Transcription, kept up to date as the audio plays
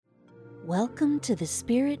Welcome to the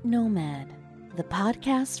Spirit Nomad, the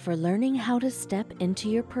podcast for learning how to step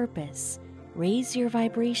into your purpose, raise your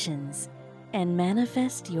vibrations, and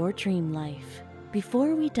manifest your dream life.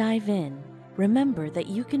 Before we dive in, remember that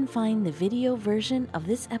you can find the video version of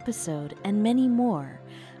this episode and many more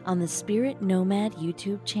on the Spirit Nomad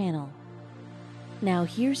YouTube channel. Now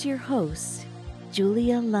here's your host,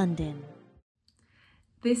 Julia London.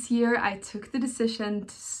 This year, I took the decision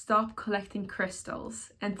to stop collecting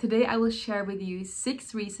crystals, and today I will share with you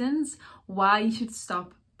 6 reasons why you should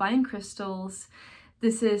stop buying crystals.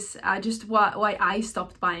 This is just why I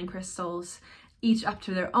stopped buying crystals. Each up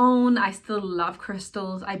to their own. I still love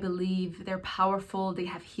crystals. I believe they're powerful. They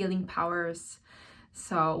have healing powers.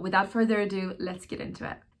 So without further ado, let's get into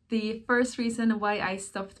it. The first reason why I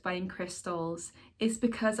stopped buying crystals is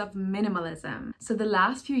because of minimalism. So the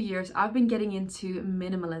last few years, I've been getting into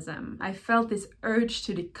minimalism. I felt this urge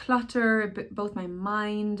to declutter both my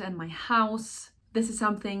mind and my house. This is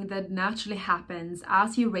something that naturally happens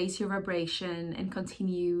as you raise your vibration and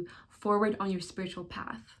continue forward on your spiritual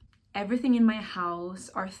path. Everything in my house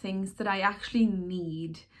are things that I actually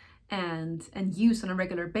need and use on a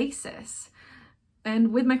regular basis.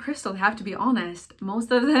 And with my crystals, I have to be honest,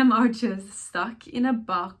 most of them are just stuck in a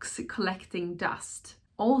box collecting dust.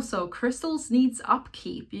 Also, crystals needs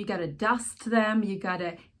upkeep. You gotta dust them, you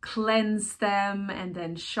gotta cleanse them, and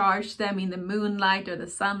then charge them in the moonlight or the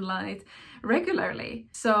sunlight regularly.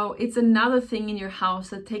 So it's another thing in your house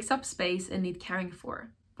that takes up space and need caring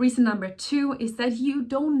for. Reason number 2 is that you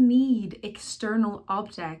don't need external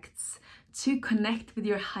objects to connect with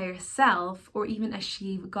your higher self or even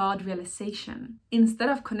achieve God realization. Instead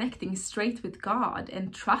of connecting straight with God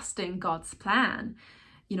and trusting God's plan,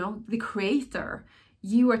 the creator,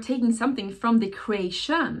 you are taking something from the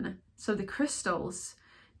creation, so the crystals,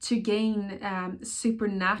 to gain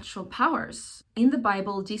supernatural powers. In the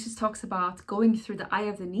Bible, Jesus talks about going through the eye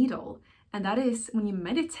of the needle, and that is when you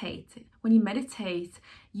meditate. When you meditate,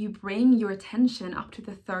 you bring your attention up to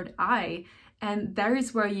the third eye, and there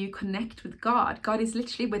is where you connect with God. God is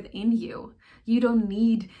literally within you. You don't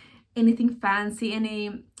need anything fancy,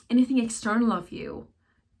 anything external of you.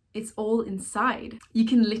 It's all inside. You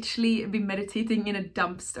can literally be meditating in a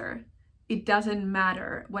dumpster. It doesn't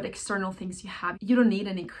matter what external things you have. You don't need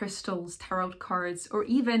any crystals, tarot cards, or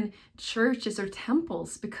even churches or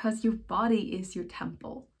temples, because your body is your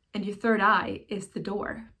temple and your third eye is the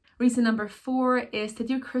door. Reason number 4 is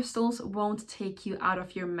that your crystals won't take you out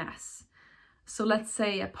of your mess. So let's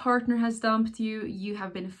say a partner has dumped you, you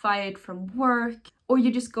have been fired from work, or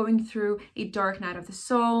you're just going through a dark night of the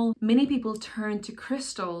soul. Many people turn to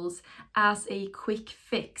crystals as a quick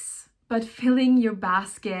fix, but filling your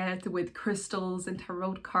basket with crystals and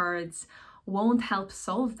tarot cards won't help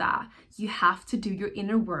solve that. You have to do your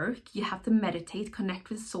inner work, you have to meditate, connect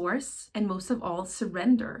with source, and most of all,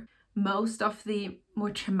 surrender. Most of the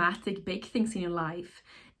more traumatic big things in your life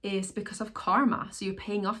is because of karma. So you're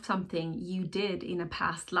paying off something you did in a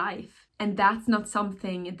past life. And that's not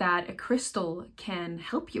something that a crystal can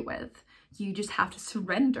help you with. You just have to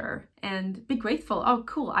surrender and be grateful. Oh,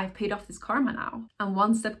 cool, I've paid off this karma now. I'm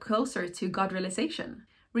one step closer to God realization.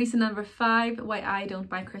 Reason number 5 why I don't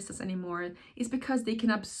buy crystals anymore is because they can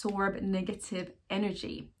absorb negative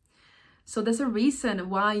energy. So there's a reason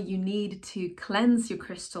why you need to cleanse your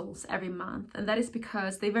crystals every month, and that is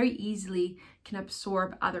because they very easily can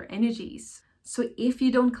absorb other energies. So if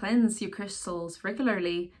you don't cleanse your crystals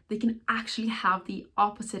regularly, they can actually have the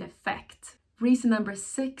opposite effect. Reason number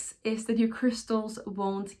 6 is that your crystals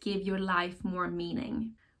won't give your life more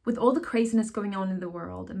meaning. With all the craziness going on in the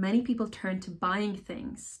world, many people turn to buying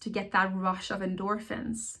things to get that rush of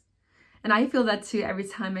endorphins. And I feel that too every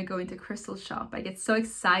time I go into a crystal shop. I get so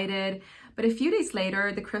excited, but a few days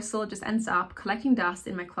later, the crystal just ends up collecting dust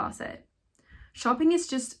in my closet. Shopping is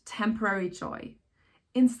just temporary joy.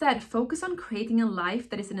 Instead, focus on creating a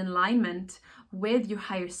life that is in alignment with your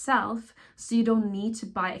higher self, so you don't need to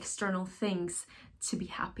buy external things to be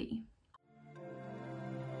happy.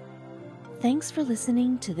 Thanks for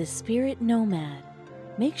listening to The Spirit Nomad.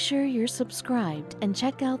 Make sure you're subscribed and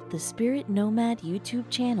check out the Spirit Nomad YouTube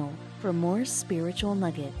channel for more spiritual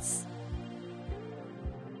nuggets.